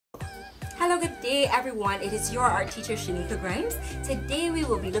good day everyone, it is your art teacher Shanika Grimes. Today we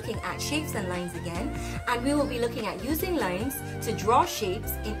will be looking at shapes and lines again, and we will be looking at using lines to draw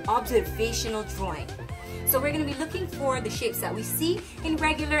shapes in observational drawing. So we're going to be looking for the shapes that we see in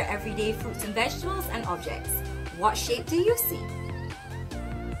regular everyday fruits and vegetables and objects. What shape do you see?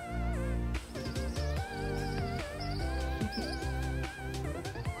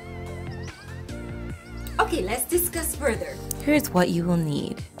 Okay, let's discuss further. Here's what you will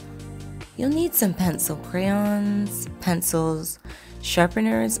need. You'll need some pencil crayons, pencils,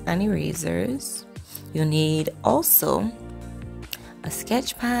 sharpeners, and erasers. You'll need also a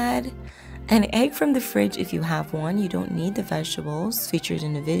sketch pad, an egg from the fridge if you have one. You don't need the vegetables featured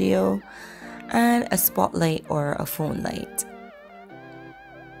in the video, and a spotlight or a phone light.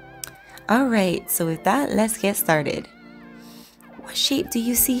 Alright, so with that, let's get started. What shape do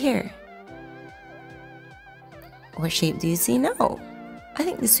you see here? What shape do you see now? I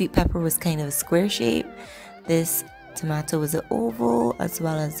think the sweet pepper was kind of a square shape. This tomato was an oval, as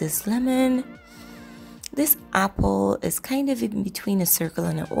well as this lemon. This apple is kind of in between a circle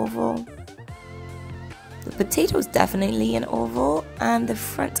and an oval. The potato is definitely an oval, and the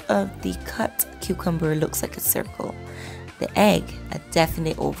front of the cut cucumber looks like a circle. The egg, a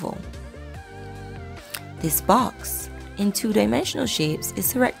definite oval. This box, in two-dimensional shapes,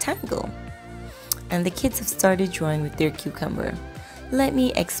 is a rectangle. And the kids have started drawing with their cucumber. Let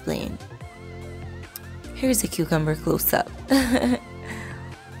me explain. Here's a cucumber close up.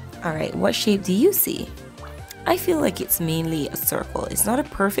 Alright, what shape do you see? I feel like it's mainly a circle. It's not a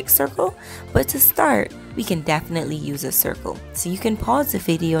perfect circle, but to start, we can definitely use a circle. So you can pause the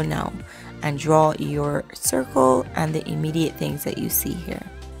video now and draw your circle and the immediate things that you see here.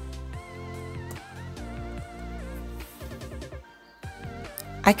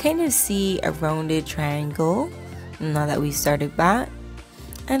 I kind of see a rounded triangle now that we started back,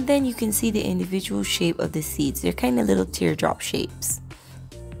 and then you can see the individual shape of the seeds. They're kind of little teardrop shapes.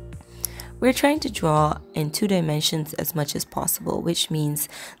 We're trying to draw in two dimensions as much as possible, which means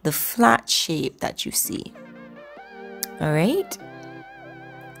the flat shape that you see. Alright,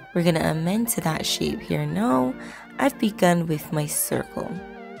 we're going to amend to that shape here now. I've begun with my circle.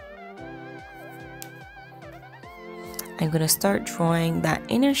 I'm going to start drawing that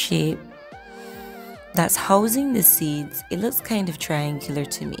inner shape that's housing the seeds. It looks kind of triangular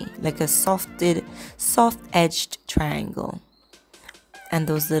to me, like a soft-edged triangle. And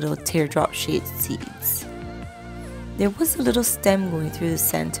those little teardrop shaped seeds. There was a little stem going through the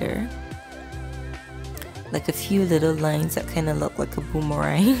center, like a few little lines that kind of look like a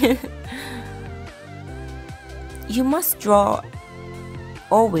boomerang. You must draw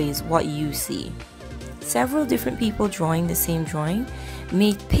always what you see. Several different people drawing the same drawing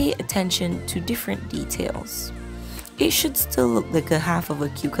may pay attention to different details. It should still look like a half of a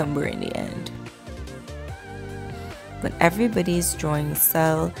cucumber in the end. But everybody's drawing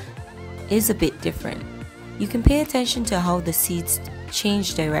style is a bit different. You can pay attention to how the seeds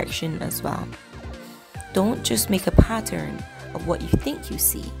change direction as well. Don't just make a pattern of what you think you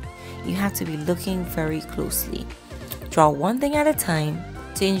see. You have to be looking very closely. Draw one thing at a time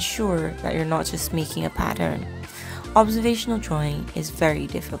to ensure that you're not just making a pattern. Observational drawing is very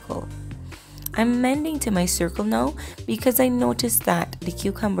difficult. I'm amending to my circle now because I noticed that the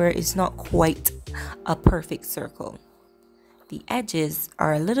cucumber is not quite a perfect circle. The edges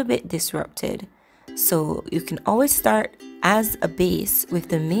are a little bit disrupted, so you can always start as a base with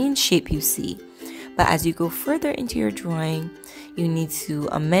the main shape you see. But as you go further into your drawing, you need to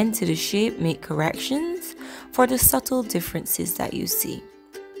amend to the shape, make corrections for the subtle differences that you see.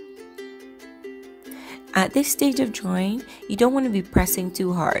 At this stage of drawing, you don't want to be pressing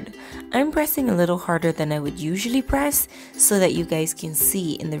too hard. I'm pressing a little harder than I would usually press so that you guys can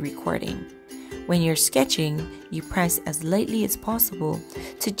see in the recording. When you're sketching, you press as lightly as possible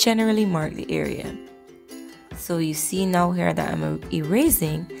to generally mark the area. So you see now here that I'm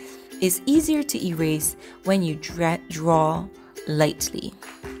erasing. It's easier to erase when you draw lightly.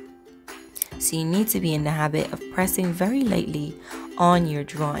 So you need to be in the habit of pressing very lightly on your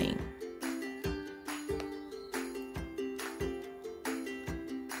drawing.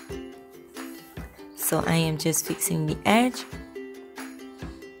 So I am just fixing the edge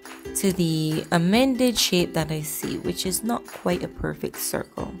to the amended shape that I see, which is not quite a perfect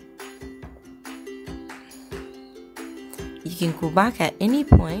circle. You can go back at any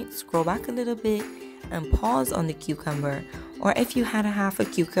point, scroll back a little bit and pause on the cucumber, or if you had a half a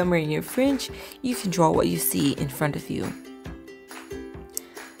cucumber in your fridge, you can draw what you see in front of you.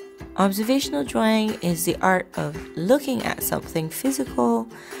 Observational drawing is the art of looking at something physical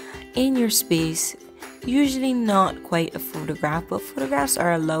in your space Usually not quite a photograph, but photographs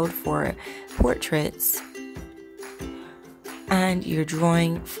are allowed for portraits. And you're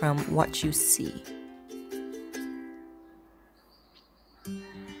drawing from what you see.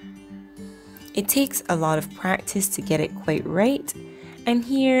 It takes a lot of practice to get it quite right, and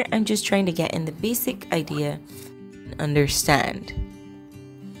here I'm just trying to get in the basic idea and understand.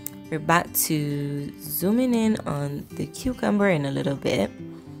 We're back to zooming in on the cucumber in a little bit,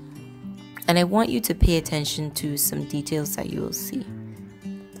 and I want you to pay attention to some details that you will see.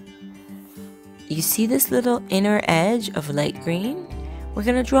 You see this little inner edge of light green? We're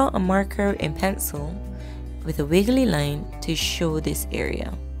going to draw a marker in pencil with a wiggly line to show this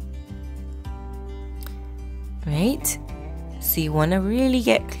area. Right? So you want to really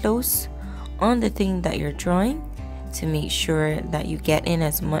get close on the thing that you're drawing to make sure that you get in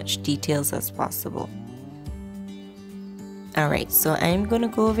as much details as possible. Alright, so I'm going to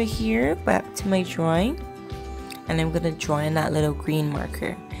go over here back to my drawing, and I'm going to draw in that little green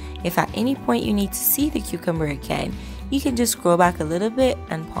marker. If at any point you need to see the cucumber again, you can just scroll back a little bit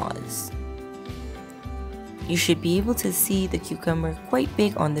and pause. You should be able to see the cucumber quite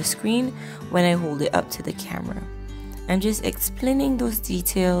big on the screen when I hold it up to the camera. I'm just explaining those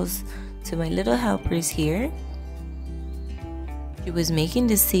details to my little helpers here. She was making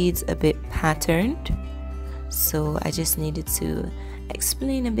the seeds a bit patterned, so I just needed to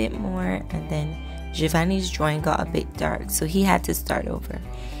explain a bit more, and then Giovanni's drawing got a bit dark, so he had to start over.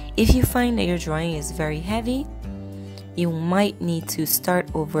 If you find that your drawing is very heavy, you might need to start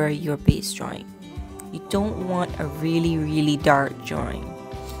over your base drawing. You don't want a really dark drawing.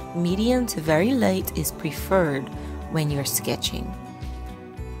 Medium to very light is preferred when you're sketching.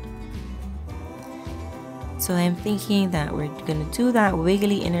 So I'm thinking that we're gonna do that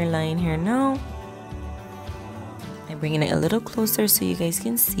wiggly inner line here now. I'm bringing it a little closer so you guys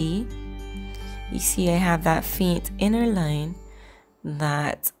can see. You see I have that faint inner line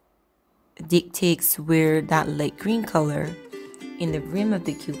that dictates where that light green color in the rim of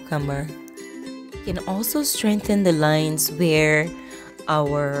the cucumber. You can also strengthen the lines where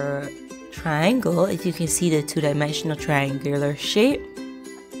our triangle, if you can see the two-dimensional triangular shape,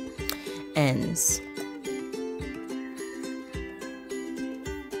 ends.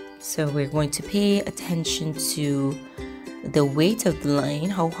 So we're going to pay attention to the weight of the line,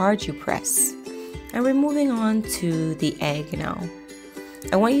 how hard you press. And we're moving on to the egg now.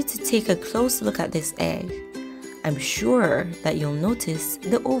 I want you to take a close look at this egg. I'm sure that you'll notice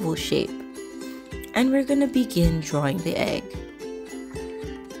the oval shape. And we're going to begin drawing the egg.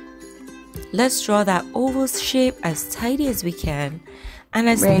 Let's draw that oval shape as tidy as we can and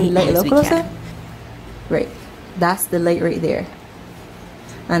as neat as we can. Right, that's the light right there.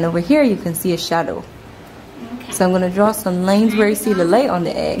 And over here you can see a shadow. Okay. So I'm going to draw some lines where you see the light on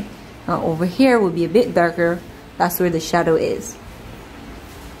the egg. Now over here will be a bit darker. That's where the shadow is.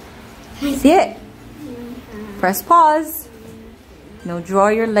 See it? Press pause. Now draw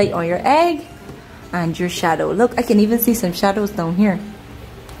your light on your egg and your shadow. Look, I can even see some shadows down here.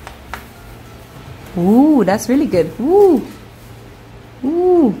 Ooh, that's really good. Ooh.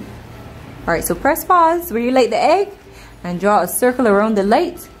 Ooh. Alright, so press pause where you light the egg and draw a circle around the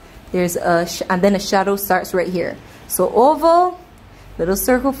light. There's a and then a shadow starts right here. So oval, little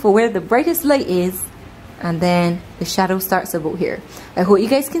circle for where the brightest light is, and then the shadow starts about here. I hope you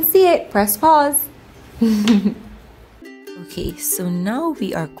guys can see it. Press pause. Okay, so now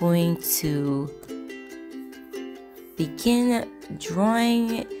we are going to begin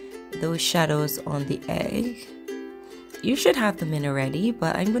drawing those shadows on the egg. You should have them in already,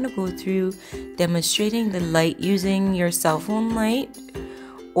 but I'm going to go through demonstrating the light using your cell phone light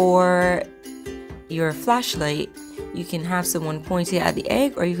or your flashlight. You can have someone point it at the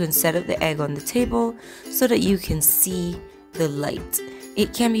egg, or you can set up the egg on the table so that you can see the light.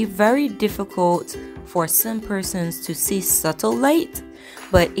 It can be very difficult for some persons to see subtle light,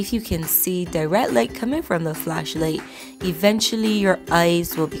 but if you can see direct light coming from the flashlight, eventually your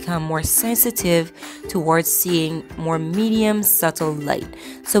eyes will become more sensitive towards seeing more medium subtle light.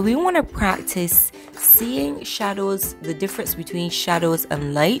 So we want to practice seeing shadows, the difference between shadows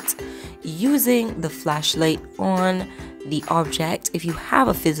and light, using the flashlight on the object if you have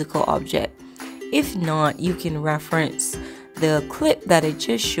a physical object. If not, you can reference the clip that I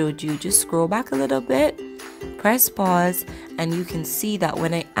just showed you. Just scroll back a little bit, press pause, and you can see that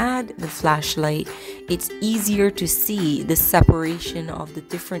when I add the flashlight, it's easier to see the separation of the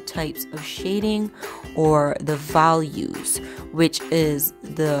different types of shading or the values, which is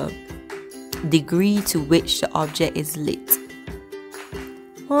the degree to which the object is lit.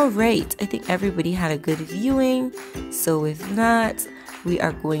 Alright, I think everybody had a good viewing. So with that, we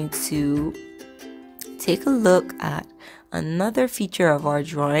are going to take a look at another feature of our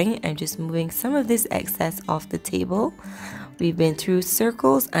drawing. I'm just moving some of this excess off the table. We've been through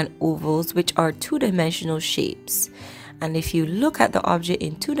circles and ovals, which are two-dimensional shapes. And if you look at the object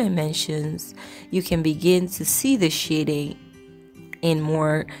in 2 dimensions, you can begin to see the shading in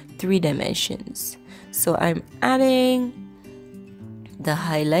more 3 dimensions. So I'm adding the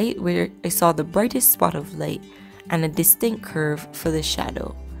highlight where I saw the brightest spot of light and a distinct curve for the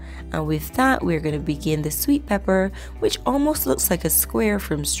shadow. And with that, we're going to begin the sweet pepper, which almost looks like a square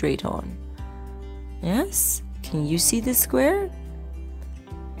from straight on. Yes? Can you see the square?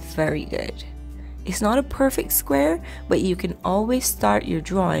 Very good. It's not a perfect square, but you can always start your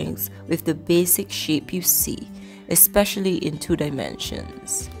drawings with the basic shape you see, especially in 2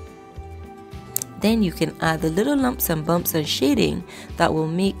 dimensions. Then you can add the little lumps and bumps and shading that will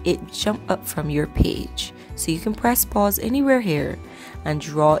make it jump up from your page. So you can press pause anywhere here and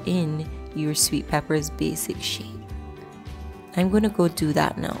draw in your sweet pepper's basic shape. I'm going to go do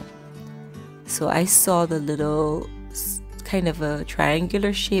that now. So I saw the little kind of a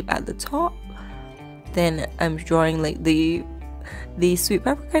triangular shape at the top. Then I'm drawing like the sweet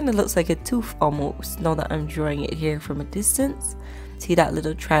pepper kind of looks like a tooth almost, now that I'm drawing it here from a distance. See that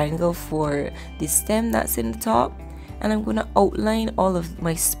little triangle for the stem that's in the top? And I'm going to outline all of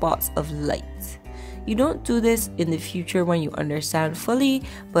my spots of light. You don't do this in the future when you understand fully,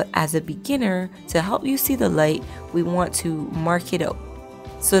 but as a beginner, to help you see the light, we want to mark it out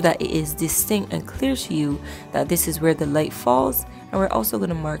so that it is distinct and clear to you that this is where the light falls, and we're also going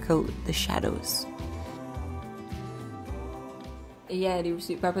to mark out the shadows. Yeah, the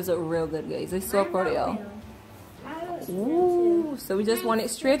sweet peppers are real good, guys. They're so proud of y'all. Ooh, so we just want it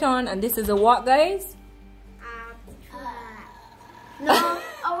straight on, and this is a what, guys? No,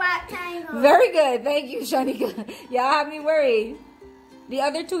 a rectangle. Very good, thank you, Shanika. Y'all have me worried. The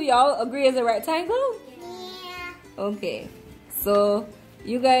other two, y'all agree as a rectangle? Yeah. Okay, so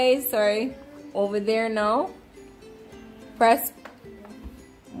you guys, sorry, over there now. Press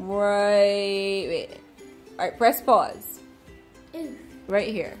wait. Alright, press pause. Right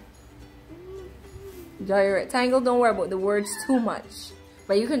here. Draw your rectangle. Don't worry about the words too much,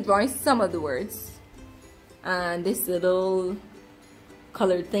 but you can draw some of the words. And this little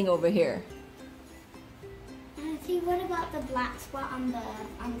colored thing over here. See, what about the black spot on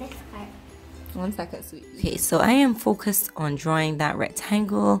this part? 1 second, sweet. Okay, so I am focused on drawing that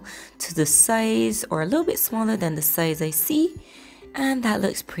rectangle to the size or a little bit smaller than the size I see, and that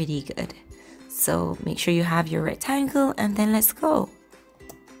looks pretty good. So make sure you have your rectangle, and then let's go.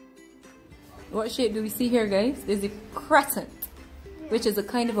 What shape do we see here, guys? There's a crescent, which is a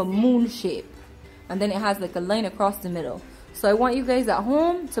kind of a moon shape, and then it has like a line across the middle. So I want you guys at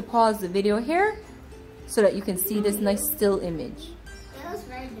home to pause the video here so that you can see this nice still image. It looks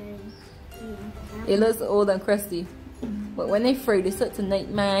very dirty. It looks old and crusty, but when they fry this up tonight,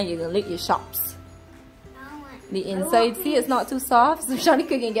 man, you're gonna lick your chops. The inside, see, it's not too soft, so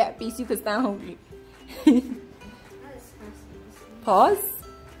Shanika can get a piece. You can stand hungry. Pause.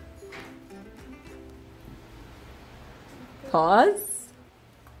 Pause.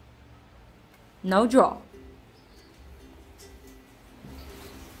 Now draw.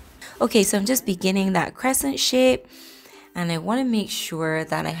 Okay, so I'm just beginning that crescent shape, and I want to make sure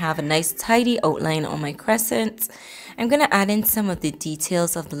that I have a nice tidy outline on my crescent. I'm going to add in some of the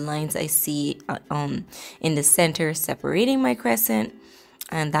details of the lines I see in the center separating my crescent,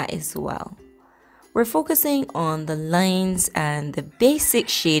 and that as well. We're focusing on the lines and the basic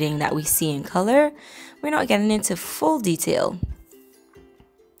shading that we see in color. We're not getting into full detail,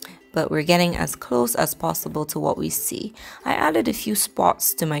 but we're getting as close as possible to what we see. I added a few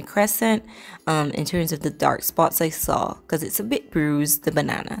spots to my crescent in terms of the dark spots I saw, because it's a bit bruised, the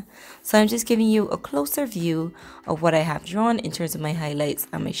banana. So I'm just giving you a closer view of what I have drawn in terms of my highlights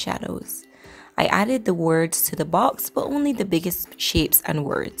and my shadows. I added the words to the box, but only the biggest shapes and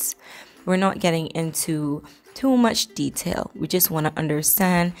words. We're not getting into too much detail. We just want to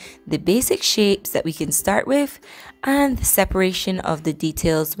understand the basic shapes that we can start with and the separation of the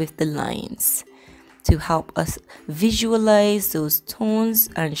details with the lines to help us visualize those tones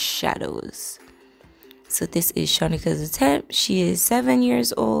and shadows. So this is Shanika's attempt. She is 7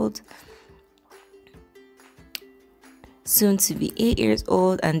 years old, soon to be 8 years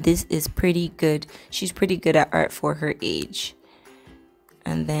old, and this is pretty good. She's pretty good at art for her age.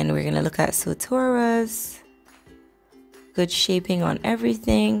 And then we're going to look at Sotora's. Good shaping on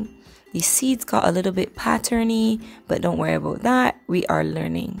everything. The seeds got a little bit patterny, but don't worry about that. We are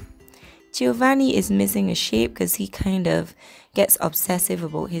learning. Giovanni is missing a shape because he kind of gets obsessive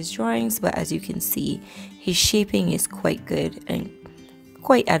about his drawings, but as you can see, his shaping is quite good and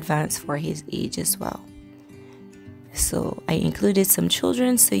quite advanced for his age as well. So I included some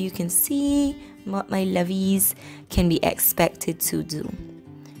children so you can see what my lovies can be expected to do.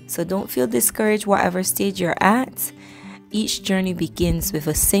 So don't feel discouraged whatever stage you're at. Each journey begins with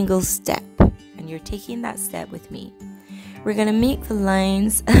a single step, and you're taking that step with me. We're gonna make the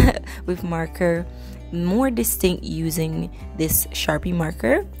lines with marker more distinct using this Sharpie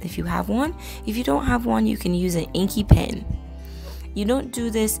marker if you have one. If you don't have one, you can use an inky pen. You don't do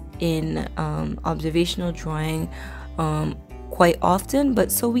this in observational drawing quite often,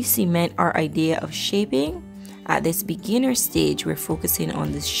 but so we cement our idea of shaping. At this beginner stage, we're focusing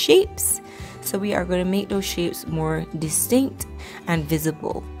on the shapes, so we are going to make those shapes more distinct and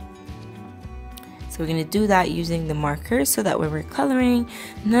visible. So we're going to do that using the markers so that when we're coloring,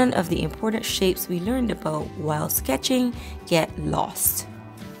 none of the important shapes we learned about while sketching get lost.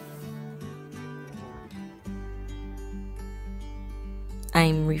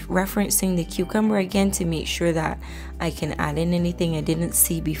 I'm referencing the cucumber again to make sure that I can add in anything I didn't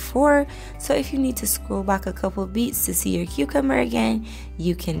see before. So if you need to scroll back a couple beats to see your cucumber again,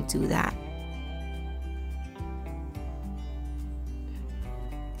 you can do that.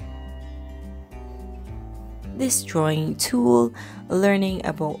 This drawing tool, learning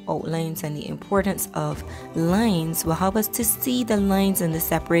about outlines and the importance of lines, will help us to see the lines and the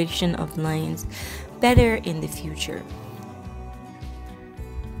separation of lines better in the future.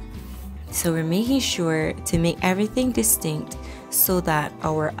 So we're making sure to make everything distinct so that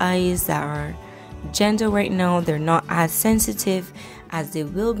our eyes that are gentle right now, they're not as sensitive as they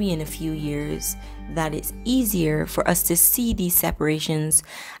will be in a few years, that it's easier for us to see these separations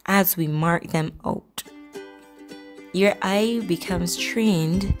as we mark them out. Your eye becomes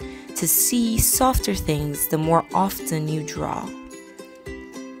trained to see softer things the more often you draw.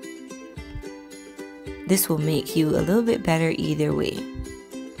 This will make you a little bit better either way.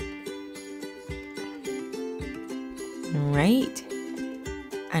 Right?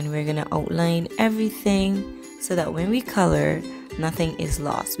 And we're gonna outline everything so that when we color, nothing is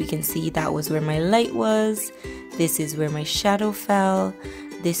lost. We can see that was where my light was, this is where my shadow fell,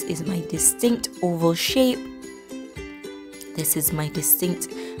 this is my distinct oval shape, this is my distinct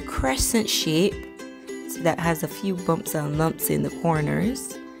crescent shape that has a few bumps and lumps in the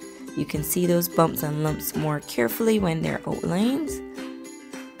corners. You can see those bumps and lumps more carefully when they're outlined.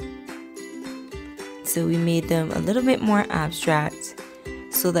 So we made them a little bit more abstract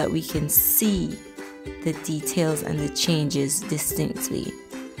so that we can see the details and the changes distinctly.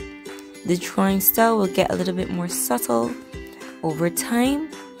 The drawing style will get a little bit more subtle over time,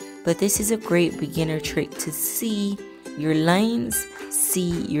 but this is a great beginner trick to see your lines,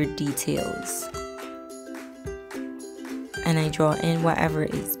 see your details. And I draw in whatever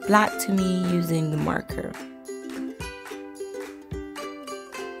is black to me using the marker.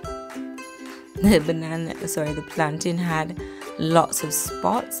 The plantain had lots of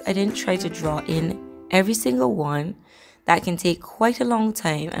spots. I didn't try to draw in every single one. That can take quite a long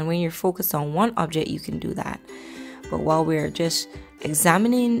time, and when you're focused on one object, you can do that. But while we're just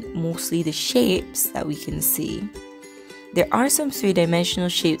examining mostly the shapes that we can see, there are some three-dimensional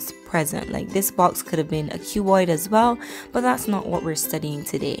shapes present. Like this box could have been a cuboid as well, but that's not what we're studying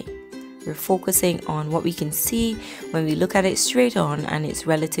today. We're focusing on what we can see when we look at it straight on and it's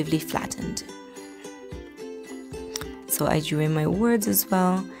relatively flattened. So I drew in my words as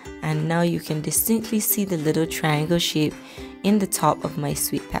well, and now you can distinctly see the little triangle shape in the top of my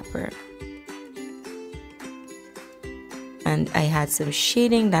sweet pepper. And I had some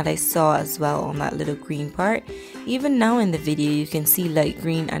shading that I saw as well on that little green part. Even now in the video you can see light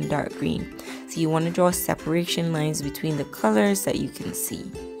green and dark green. So you want to draw separation lines between the colors that you can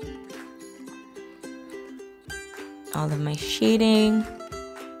see. All of my shading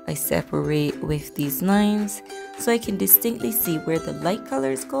I separate with these lines so I can distinctly see where the light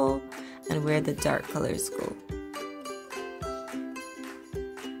colors go and where the dark colors go.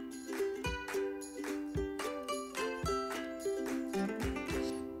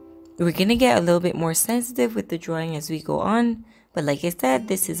 We're gonna get a little bit more sensitive with the drawing as we go on, but like I said,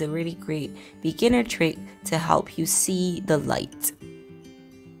 this is a really great beginner trick to help you see the light.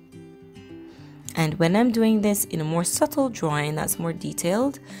 And when I'm doing this in a more subtle drawing that's more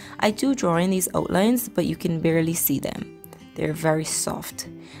detailed, I do draw in these outlines, but you can barely see them. They're very soft.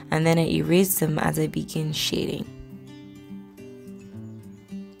 And then I erase them as I begin shading.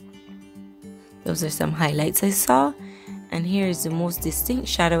 Those are some highlights I saw. And here is the most distinct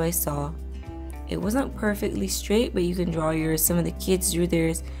shadow I saw. It wasn't perfectly straight, but you can draw yours. Some of the kids drew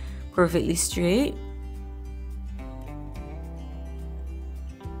theirs perfectly straight.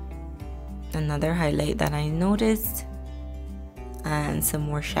 Another highlight that I noticed, and some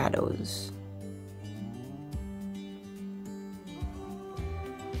more shadows.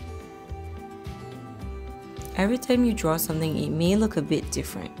 every time you draw something, it may look a bit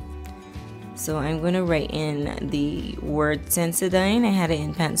different. So I'm going to write in the word Sensodyne. I had it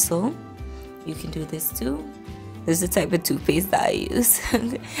in pencil. You can do this too. This is the type of toothpaste that I use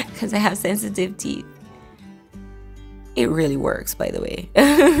because I have sensitive teeth. It really works, by the way.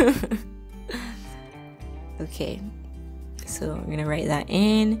 Okay, so we're going to write that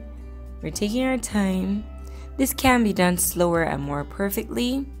in. We're taking our time. This can be done slower and more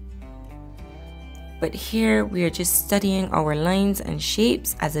perfectly. But here we are just studying our lines and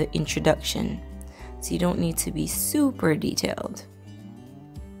shapes as an introduction. So you don't need to be super detailed.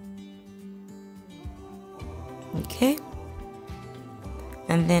 Okay.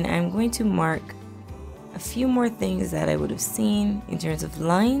 And then I'm going to mark a few more things that I would have seen in terms of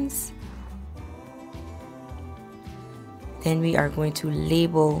lines. Then we are going to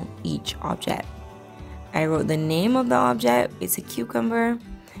label each object. I wrote the name of the object, it's a cucumber,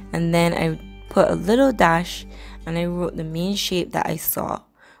 and then I put a little dash and I wrote the main shape that I saw,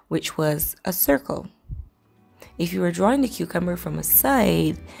 which was a circle. If you were drawing the cucumber from a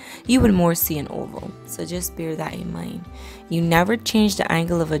side, you would more see an oval, so just bear that in mind. You never change the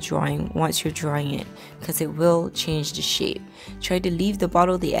angle of a drawing once you're drawing it, because it will change the shape. Try to leave the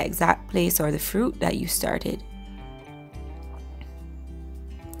bottle the exact place or the fruit that you started.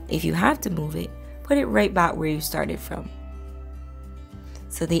 If you have to move it, put it right back where you started from.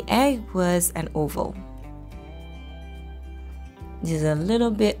 So the egg was an oval. There's a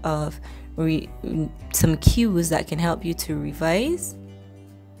little bit of some cues that can help you to revise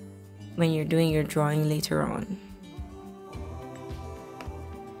when you're doing your drawing later on.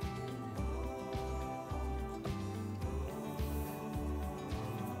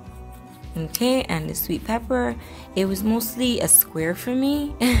 Okay, and the sweet pepper, it was mostly a square for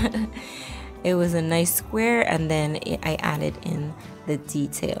me. It was a nice square, and then I added in the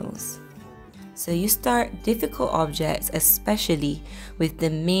details. So you start difficult objects, especially with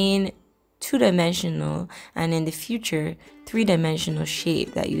the main two-dimensional and in the future three-dimensional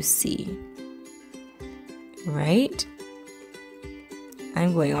shape that you see. Right?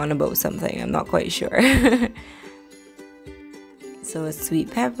 I'm going on about something, I'm not quite sure. So a sweet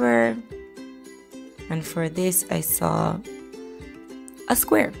pepper, and for this I saw a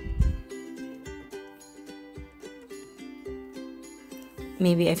square.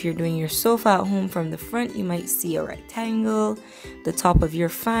 Maybe if you're doing your sofa at home from the front, you might see a rectangle. The top of your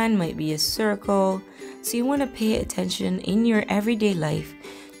fan might be a circle. So you want to pay attention in your everyday life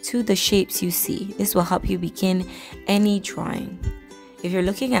to the shapes you see. This will help you begin any drawing. If you're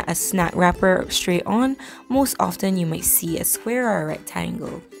looking at a snack wrapper straight on, most often you might see a square or a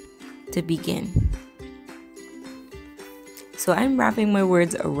rectangle to begin. So I'm wrapping my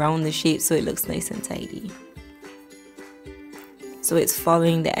words around the shape so it looks nice and tidy. So it's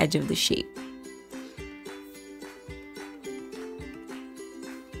following the edge of the shape.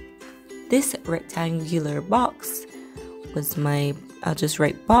 This rectangular box was I'll just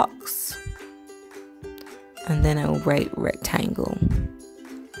write box, and then I'll write rectangle,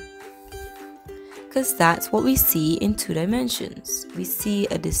 because that's what we see in 2 dimensions. We see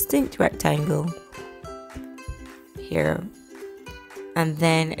a distinct rectangle here, and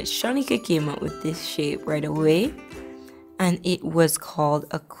then Shanika came up with this shape right away, and it was called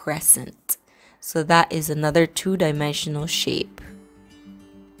a crescent. So that is another 2-dimensional shape.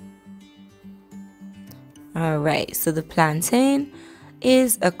 Alright, so the plantain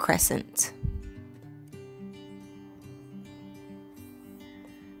is a crescent.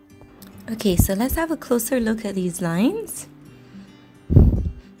 Okay, so let's have a closer look at these lines.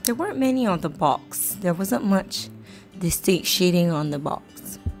 There weren't many on the box. There wasn't much distinct shading on the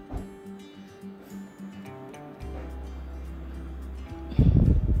box.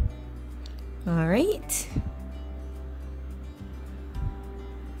 Alright.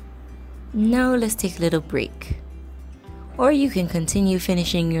 Now let's take a little break. Or you can continue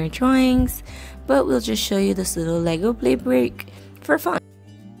finishing your drawings, but we'll just show you this little Lego play break for fun.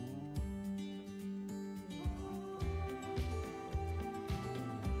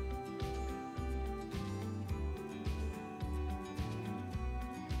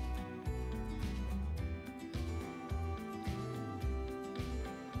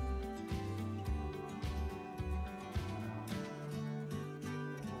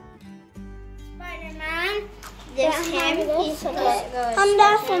 Spider-Man, there's him, he's supposed to go. Come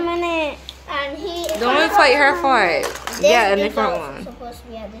down for a minute. And he. Don't fight her for it. Get a different one. Supposed to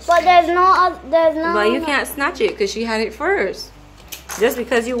be at this but there's no. But you can't snatch it because she had it first. Just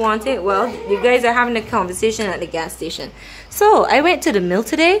because you want it. Well, you guys are having a conversation at the gas station. So I went to the mill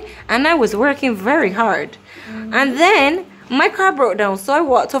today and I was working very hard. And then My car broke down, so I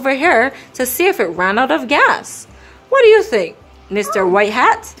walked over here to see if it ran out of gas. What do you think, Mr. White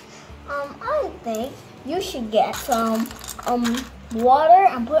Hat? I think you should get some water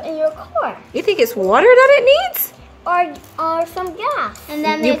and put in your car. You think it's water that it needs? Or some gas. And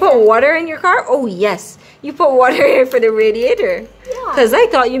then you put water in your car? Oh yes, you put water here for the radiator. Yeah. Because I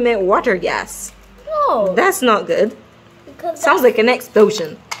thought you meant water gas. No. That's not good. Because sounds like an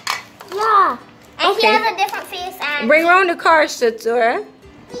explosion. Yeah. And Okay. he has a different face. And Bring around the car, Satora.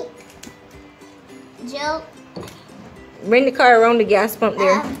 Jill. Bring the car around the gas pump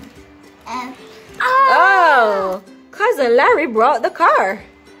there. Oh. Oh, Cousin Larry brought the car.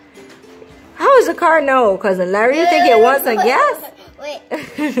 How is the car now, Cousin Larry? You think it wants a gas? Wait.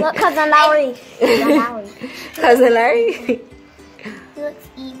 Look, Cousin Larry. Cousin Larry? He looks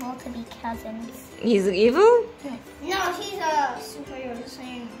evil to be cousins. He's evil? No, he's a superhero. The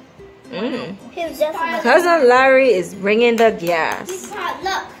same. He's just Cousin Larry is bringing the gas.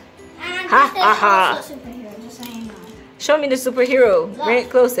 Look. And Ha, ha, ha. also a superhero. Just saying. Show me the superhero. Bring it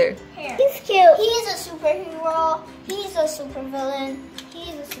closer. Here. He's cute. He's a superhero. He's a supervillain.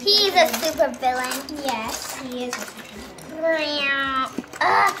 He's a supervillain. Yes, he is a supervillain.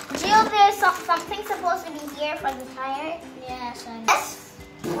 Jill, there's something supposed to be here for the tire. Yes, I know.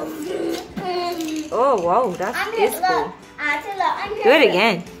 Oh, wow, that's cool. Look, Do it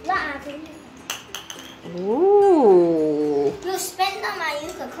again. Ooh. You spin them and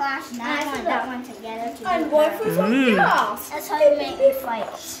you can clash that one together. And both for some gas. That's how you make me fight.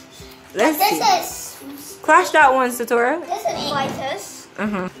 Let's see. This is Clash that one, Satora. this is fighters.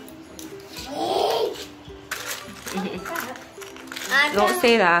 Don't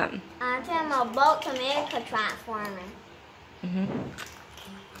say that. I'm about to make a transformer.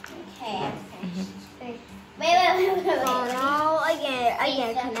 Okay. Wait. Oh no, I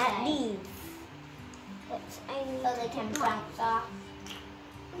can connect these. So they can bounce off.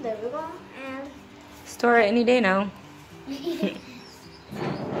 There we go. And Store it any day now. you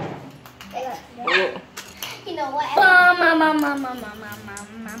know what?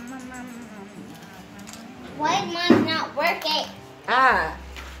 Why is mine not working? Ah.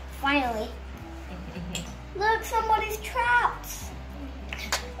 Finally. Look, somebody's trapped.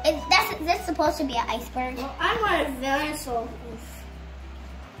 Is this supposed to be an iceberg? Well, I'm not a villain, so.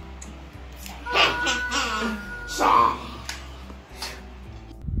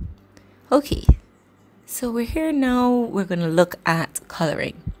 Okay, so we're here now. We're going to look at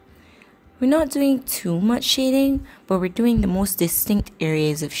coloring. We're not doing too much shading, but we're doing the most distinct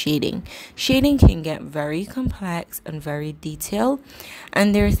areas of shading. Shading can get very complex and very detailed,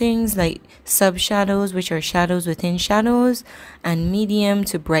 and there are things like subshadows, which are shadows within shadows, and medium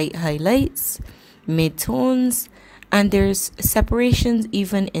to bright highlights, midtones, and there's separations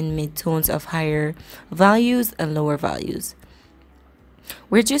even in midtones of higher values and lower values.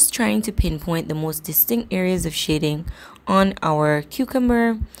 We're just trying to pinpoint the most distinct areas of shading on our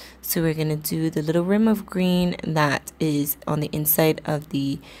cucumber. So we're going to do the little rim of green that is on the inside of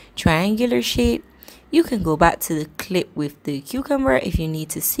the triangular shape. You can go back to the clip with the cucumber if you need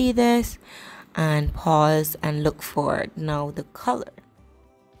to see this, and pause and look for now the color.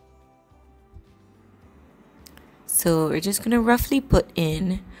 So we're just going to roughly put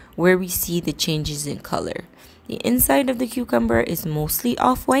in where we see the changes in color. The inside of the cucumber is mostly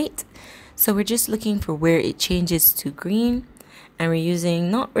off-white, so we're just looking for where it changes to green, and we're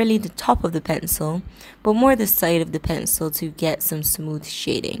using not really the top of the pencil, but more the side of the pencil to get some smooth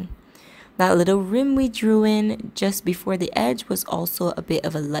shading. That little rim we drew in just before the edge was also a bit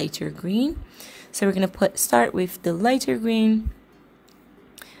of a lighter green, so we're going to start with the lighter green,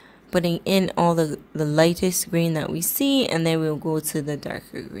 putting in all the lightest green that we see, and then we'll go to the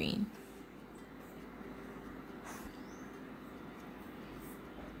darker green.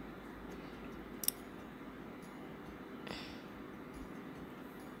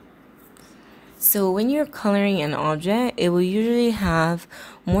 So when you're coloring an object, it will usually have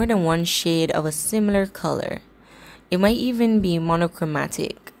more than one shade of a similar color. It might even be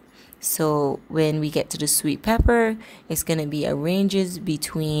monochromatic. So when we get to the sweet pepper, it's going to be a ranges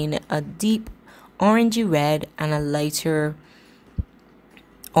between a deep orangey red and a lighter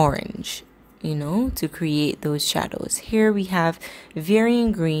orange, you know, to create those shadows. Here we have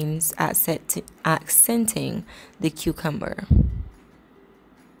varying greens accenting the cucumber.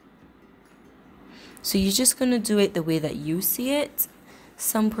 So you're just going to do it the way that you see it.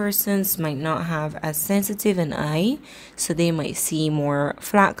 Some persons might not have as sensitive an eye, so they might see more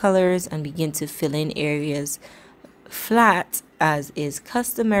flat colors and begin to fill in areas flat, as is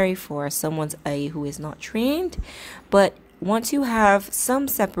customary for someone's eye who is not trained. But once you have some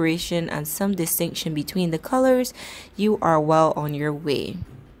separation and some distinction between the colors, you are well on your way.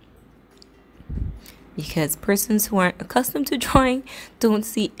 Because persons who aren't accustomed to drawing don't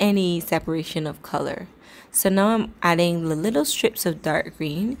see any separation of color. So now I'm adding the little strips of dark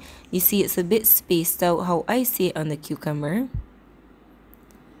green. You see it's a bit spaced out how I see it on the cucumber.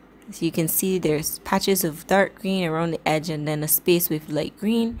 So you can see there's patches of dark green around the edge and then a space with light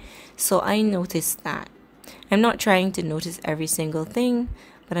green. So I noticed that. I'm not trying to notice every single thing,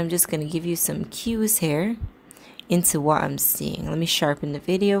 but I'm just going to give you some cues here into what I'm seeing. Let me sharpen the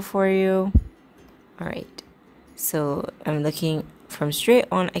video for you. Alright, so I'm looking from straight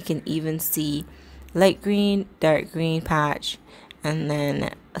on. I can even see light green, dark green patch, and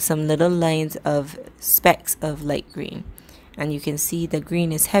then some little lines of specks of light green. And you can see the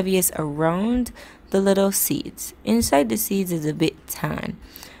green is heaviest around the little seeds. Inside the seeds is a bit tan,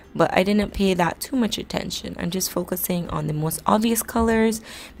 but I didn't pay that too much attention. I'm just focusing on the most obvious colors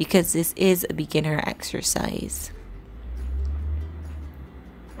because this is a beginner exercise.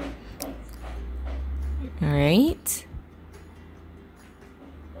 Alright.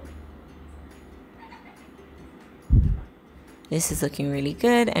 This is looking really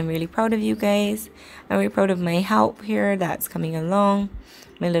good. I'm really proud of you guys. I'm really proud of my help here that's coming along.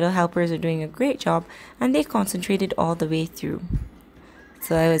 My little helpers are doing a great job and they concentrated all the way through.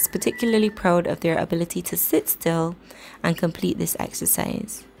 So I was particularly proud of their ability to sit still and complete this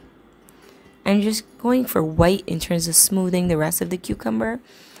exercise. I'm just going for white in terms of smoothing the rest of the cucumber.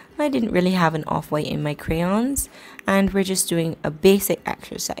 I didn't really have an off-white in my crayons, and we're just doing a basic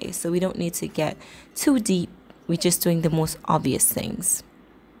exercise, so we don't need to get too deep. We're just doing the most obvious things.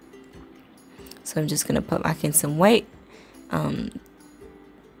 So I'm just going to put back in some white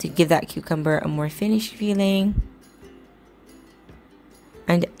to give that cucumber a more finished feeling.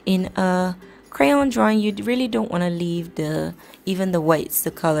 And in a crayon drawing, you really don't want to leave even the whites,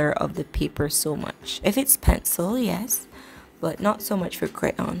 the color of the paper so much. If it's pencil, yes, but not so much for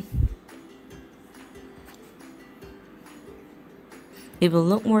crayon. It will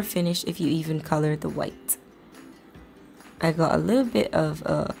look more finished if you even color the white. I got a little bit of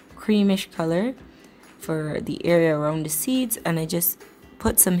a creamish color for the area around the seeds, and I just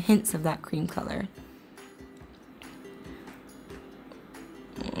put some hints of that cream color.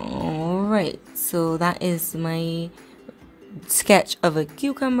 Alright, so that is my sketch of a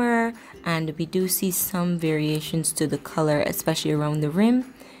cucumber, and we do see some variations to the color, especially around the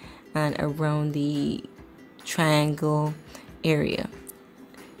rim and around the triangle area.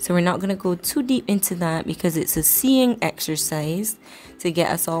 So we're not going to go too deep into that because it's a seeing exercise to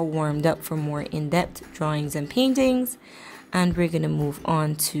get us all warmed up for more in-depth drawings and paintings. And we're going to move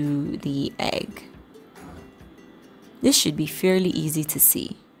on to the egg. This should be fairly easy to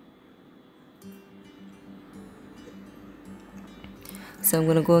see. So I'm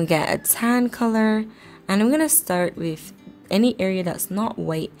going to go and get a tan color, and I'm going to start with any area that's not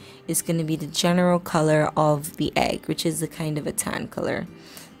white is going to be the general color of the egg, which is the kind of a tan color.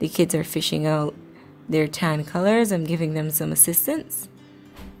 The kids are fishing out their tan colors. I'm giving them some assistance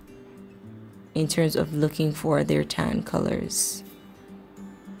in terms of looking for their tan colors.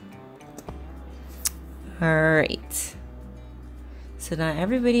 Alright. So now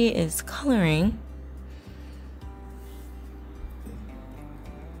everybody is coloring.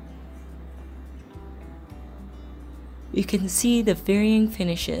 You can see the varying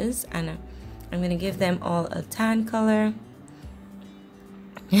finishes, and I'm going to give them all a tan color.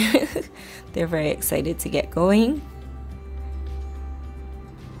 They're very excited to get going.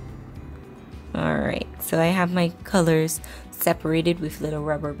 Alright, so I have my colors separated with little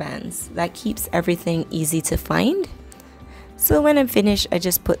rubber bands. That keeps everything easy to find. So when I'm finished, I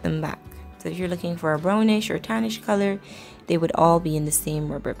just put them back. So if you're looking for a brownish or tannish color, they would all be in the same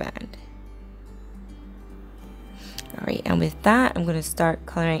rubber band. Alright, and with that, I'm going to start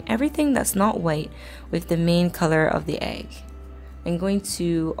coloring everything that's not white with the main color of the egg. I'm going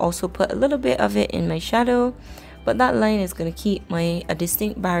to also put a little bit of it in my shadow, but that line is going to keep a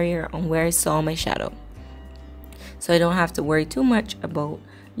distinct barrier on where I saw my shadow. So I don't have to worry too much about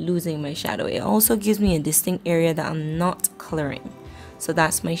losing my shadow. It also gives me a distinct area that I'm not coloring. So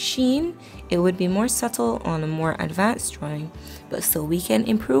that's my sheen. It would be more subtle on a more advanced drawing, but so we can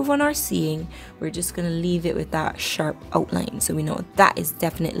improve on our seeing, we're just going to leave it with that sharp outline, so we know that is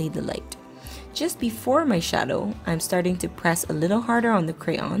definitely the light. Just before my shadow, I'm starting to press a little harder on the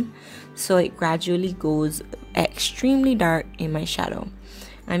crayon, so it gradually goes extremely dark in my shadow.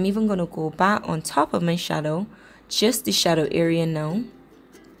 I'm even going to go back on top of my shadow, just the shadow area now,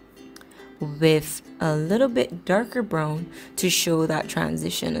 with a little bit darker brown to show that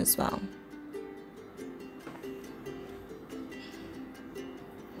transition as well.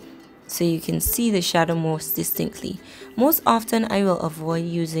 so you can see the shadow most distinctly. Most often I will avoid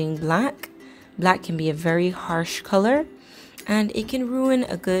using black. Black can be a very harsh color and it can ruin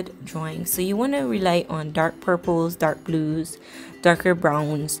a good drawing. So you want to rely on dark purples, dark blues, darker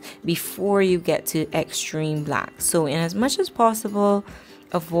browns before you get to extreme black. So in as much as possible,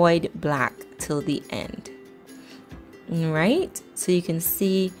 avoid black till the end. Right? So you can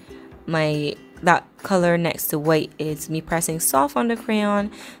see that color next to white is me pressing soft on the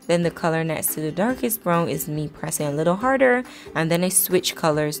crayon, then the color next to the darkest brown is me pressing a little harder, and then I switch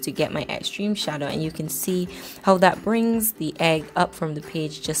colors to get my extreme shadow, and you can see how that brings the egg up from the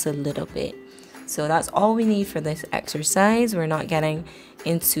page just a little bit. So that's all we need for this exercise. We're not getting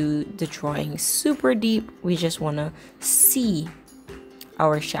into the drawing super deep, we just want to see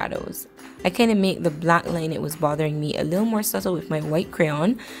our shadows. I kind of make the black line it was bothering me a little more subtle with my white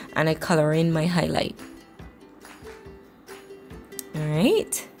crayon, and I color in my highlight.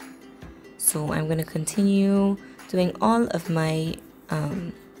 Alright, so I'm going to continue doing all of my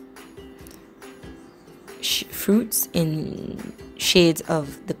fruits in shades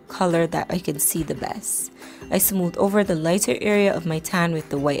of the color that I can see the best. I smooth over the lighter area of my tan with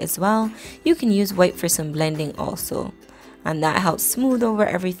the white as well. You can use white for some blending also, and that helps smooth over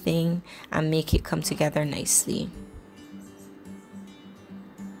everything and make it come together nicely.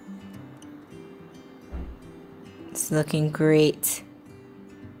 It's looking great.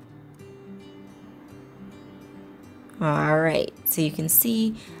 Alright, so you can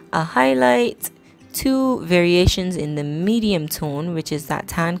see a highlight, two variations in the medium tone, which is that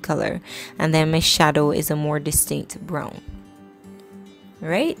tan color, and then my shadow is a more distinct brown.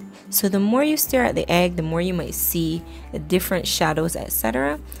 Right? So the more you stare at the egg, the more you might see the different shadows,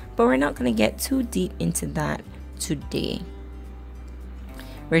 etc. But we're not going to get too deep into that today.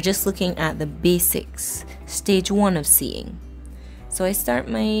 We're just looking at the basics, stage 1 of seeing. So I start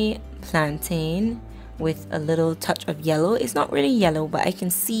my plantain with a little touch of yellow. It's not really yellow, but I can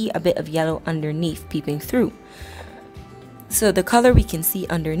see a bit of yellow underneath peeping through. So the color we can see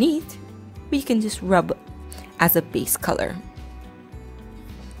underneath, we can just rub as a base color.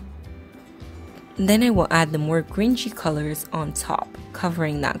 Then I will add the more grungy colors on top,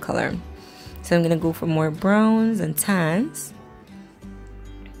 covering that color. So I'm going to go for more browns and tans.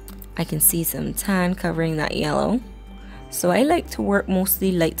 I can see some tan covering that yellow. So I like to work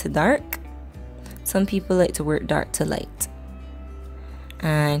mostly light to dark. Some people like to work dark to light.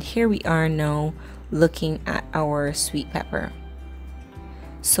 And here we are now looking at our sweet pepper.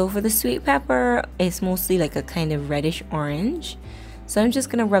 So for the sweet pepper, it's mostly like a kind of reddish orange. So I'm just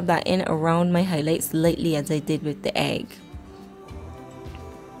going to rub that in around my highlights lightly as I did with the egg.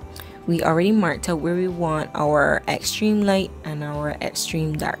 We already marked out where we want our extreme light and our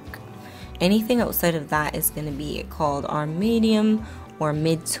extreme dark. Anything outside of that is going to be called our medium or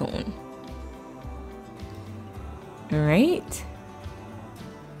mid-tone. Alright.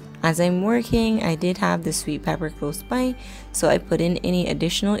 As I'm working, I did have the sweet pepper close by, so I put in any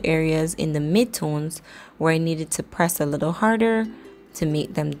additional areas in the mid-tones where I needed to press a little harder to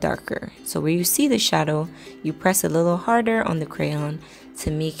make them darker. So where you see the shadow, you press a little harder on the crayon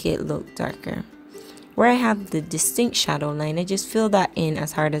to make it look darker. Where I have the distinct shadow line, I just fill that in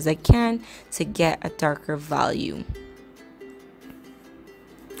as hard as I can to get a darker value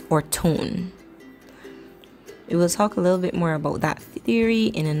or tone. We will talk a little bit more about that theory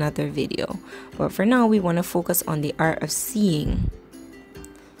in another video, but for now we want to focus on the art of seeing.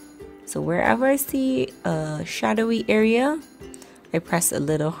 So wherever I see a shadowy area, I press a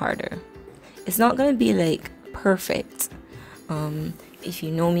little harder. It's not going to be like perfect. If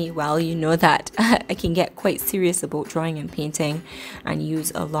you know me well, you know that I can get quite serious about drawing and painting and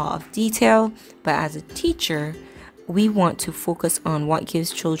use a lot of detail, but as a teacher, we want to focus on what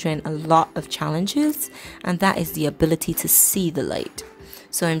gives children a lot of challenges, and that is the ability to see the light.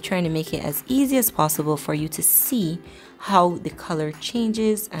 So I'm trying to make it as easy as possible for you to see how the color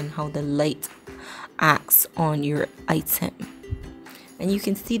changes and how the light acts on your item. And you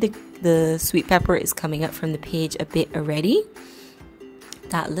can see the sweet pepper is coming up from the page a bit already.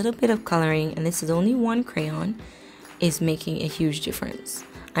 That little bit of coloring, and this is only one crayon, is making a huge difference.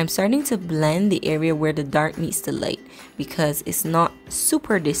 I'm starting to blend the area where the dark meets the light because it's not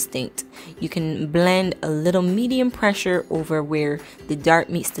super distinct. You can blend a little medium pressure over where the dark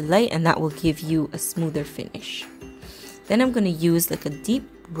meets the light, and that will give you a smoother finish. Then I'm going to use like a deep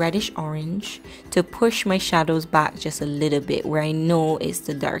reddish orange to push my shadows back just a little bit where I know it's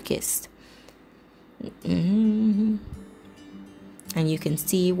the darkest. and you can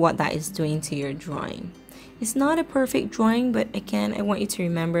see what that is doing to your drawing. It's not a perfect drawing, but again, I want you to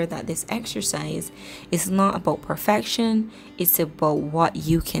remember that this exercise is not about perfection. It's about what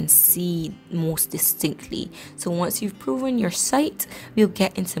you can see most distinctly. So once you've proven your sight, we'll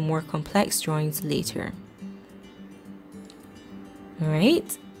get into more complex drawings later. All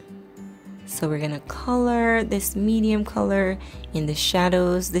right. So we're gonna color this medium color in the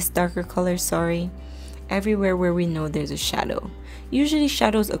shadows, this darker color, sorry, everywhere where we know there's a shadow. Usually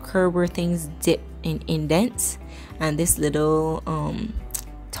shadows occur where things dip in indents, and this little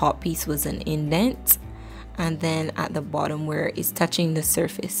top piece was an indent, and then at the bottom where it's touching the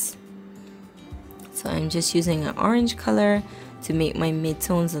surface. So I'm just using an orange color to make my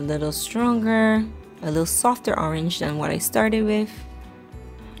midtones a little stronger, a little softer orange than what I started with.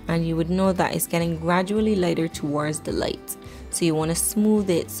 And you would know that it's getting gradually lighter towards the light, so you want to smooth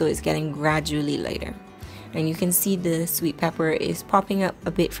it so it's getting gradually lighter. And you can see the sweet pepper is popping up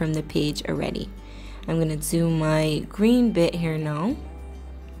a bit from the page already. I'm going to do my green bit here now.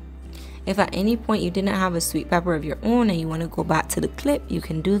 If at any point you didn't have a sweet pepper of your own and you want to go back to the clip, you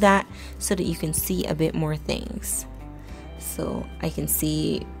can do that so that you can see a bit more things. So I can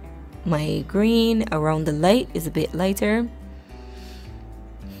see my green around the light is a bit lighter.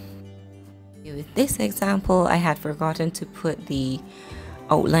 With this example, I had forgotten to put the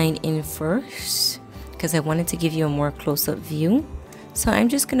outline in first because I wanted to give you a more close-up view. So I'm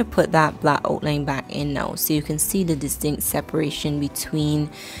just going to put that black outline back in now so you can see the distinct separation between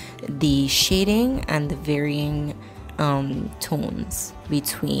the shading and the varying tones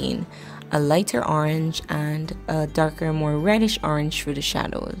between a lighter orange and a darker, more reddish orange for the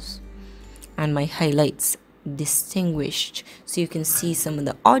shadows. And my highlights distinguished so you can see some of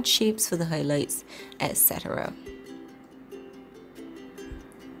the odd shapes for the highlights, etc.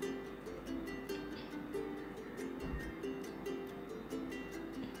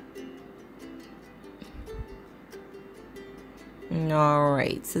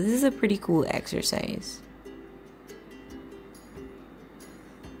 Alright, so this is a pretty cool exercise.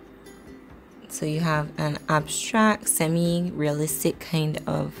 So you have an abstract, semi-realistic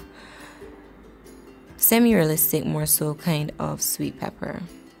more so kind of sweet pepper.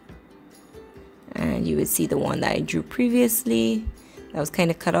 And you would see the one that I drew previously that was kind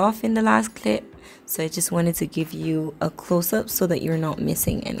of cut off in the last clip. So I just wanted to give you a close-up so that you're not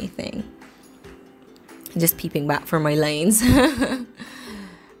missing anything. Just peeping back for my lines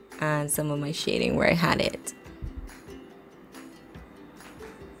and some of my shading where I had it.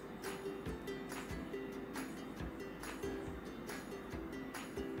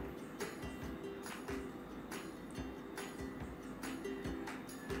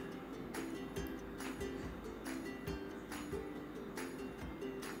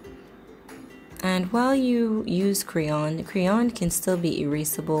 And while you use crayon, the crayon can still be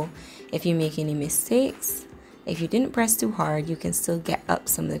erasable if you make any mistakes. If you didn't press too hard, you can still get up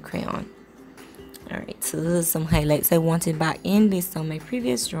some of the crayon. Alright, so those are some highlights I wanted back in based on my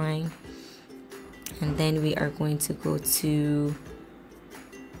previous drawing. And then we are going to go to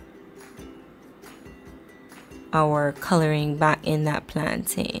our coloring back in that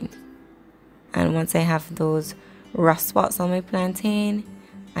plantain. And once I have those rough spots on my plantain,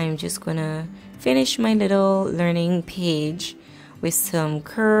 I'm just gonna finish my little learning page with some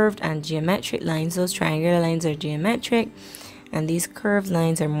curved and geometric lines. Those triangular lines are geometric and these curved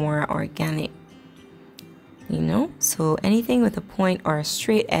lines are more organic, you know. So anything with a point or a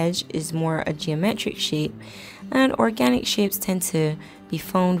straight edge is more a geometric shape, and organic shapes tend to be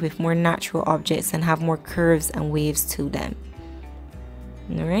found with more natural objects and have more curves and waves to them.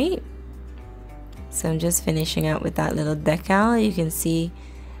 All right, so I'm just finishing out with that little decal. You can see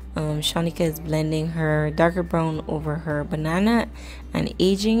Shanika is blending her darker brown over her banana and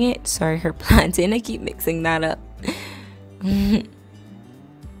aging it. Sorry, her plantain. I keep mixing that up. And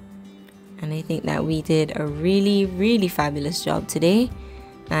I think that we did a really fabulous job today.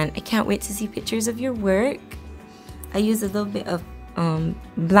 And I can't wait to see pictures of your work. I used a little bit of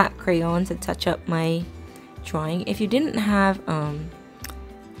black crayon to touch up my drawing. If you didn't have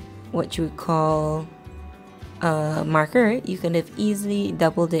what you would call a marker, you could have easily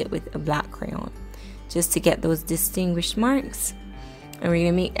doubled it with a black crayon just to get those distinguished marks. And we're going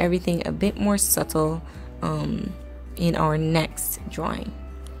to make everything a bit more subtle in our next drawing.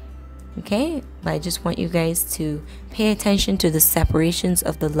 Okay, but I just want you guys to pay attention to the separations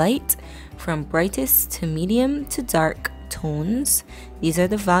of the light from brightest to medium to dark tones. These are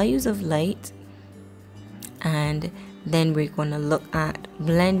the values of light, and then we're going to look at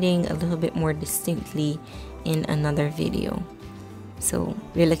blending a little bit more distinctly in another video. So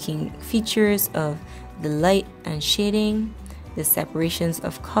we're looking features of the light and shading, the separations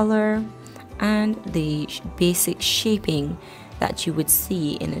of color, and the basic shaping that you would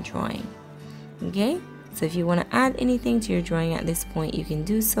see in a drawing. Okay, so if you want to add anything to your drawing at this point, you can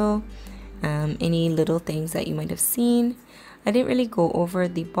do so. Any little things that you might have seen. I didn't really go over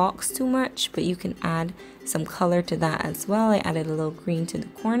the box too much, but you can add some color to that as well. I added a little green to the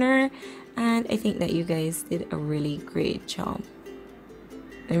corner, and I think that you guys did a really great job.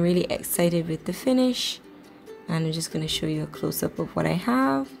 I'm really excited with the finish, and I'm just going to show you a close-up of what I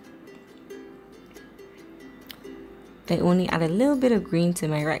have. I only added a little bit of green to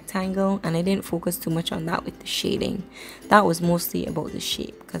my rectangle, and I didn't focus too much on that with the shading. That was mostly about the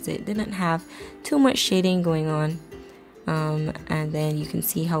shape because it didn't have too much shading going on. And then you can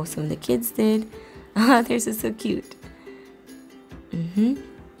see how some of the kids did. They're so cute.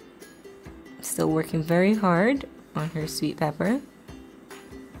 Still working very hard on her sweet pepper.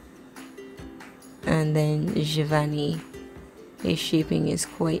 And then Giovanni, his shaping is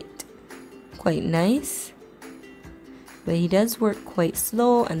quite nice, but he does work quite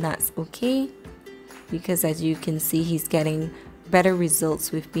slow, and that's okay, because as you can see, he's getting better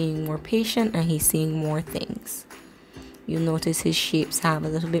results with being more patient, and he's seeing more things. You'll notice his shapes have a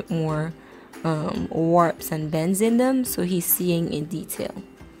little bit more warps and bends in them, so he's seeing in detail.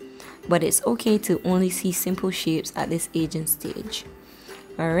 But it's okay to only see simple shapes at this age and stage.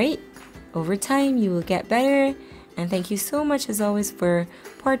 Alright, over time you will get better, and thank you so much as always for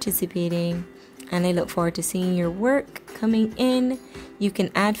participating, and I look forward to seeing your work coming in. You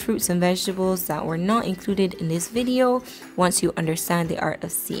can add fruits and vegetables that were not included in this video once you understand the art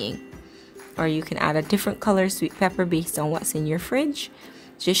of seeing. Or you can add a different color sweet pepper based on what's in your fridge.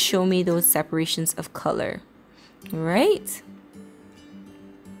 Just show me those separations of color. Right?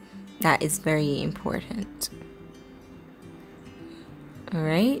 That is very important.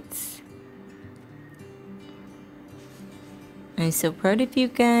 Alright. I'm so proud of you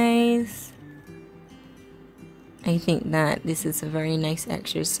guys. I think that this is a very nice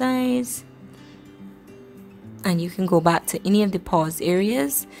exercise. And you can go back to any of the paused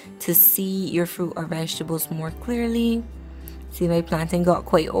areas to see your fruit or vegetables more clearly. See, my planting got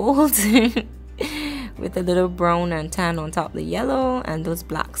quite old with a little brown and tan on top of the yellow and those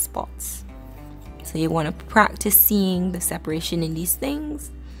black spots. So you want to practice seeing the separation in these things.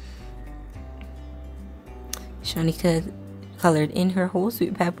 Shanika colored in her whole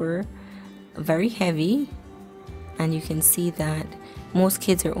sweet pepper very heavy, and you can see that most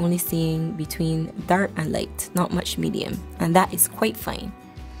kids are only seeing between dark and light, not much medium, and that is quite fine.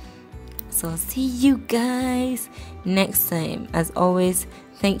 So I'll see you guys next time. As always,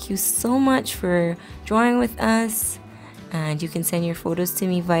 thank you so much for drawing with us, and you can send your photos to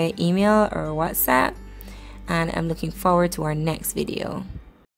me via email or WhatsApp, and I'm looking forward to our next video.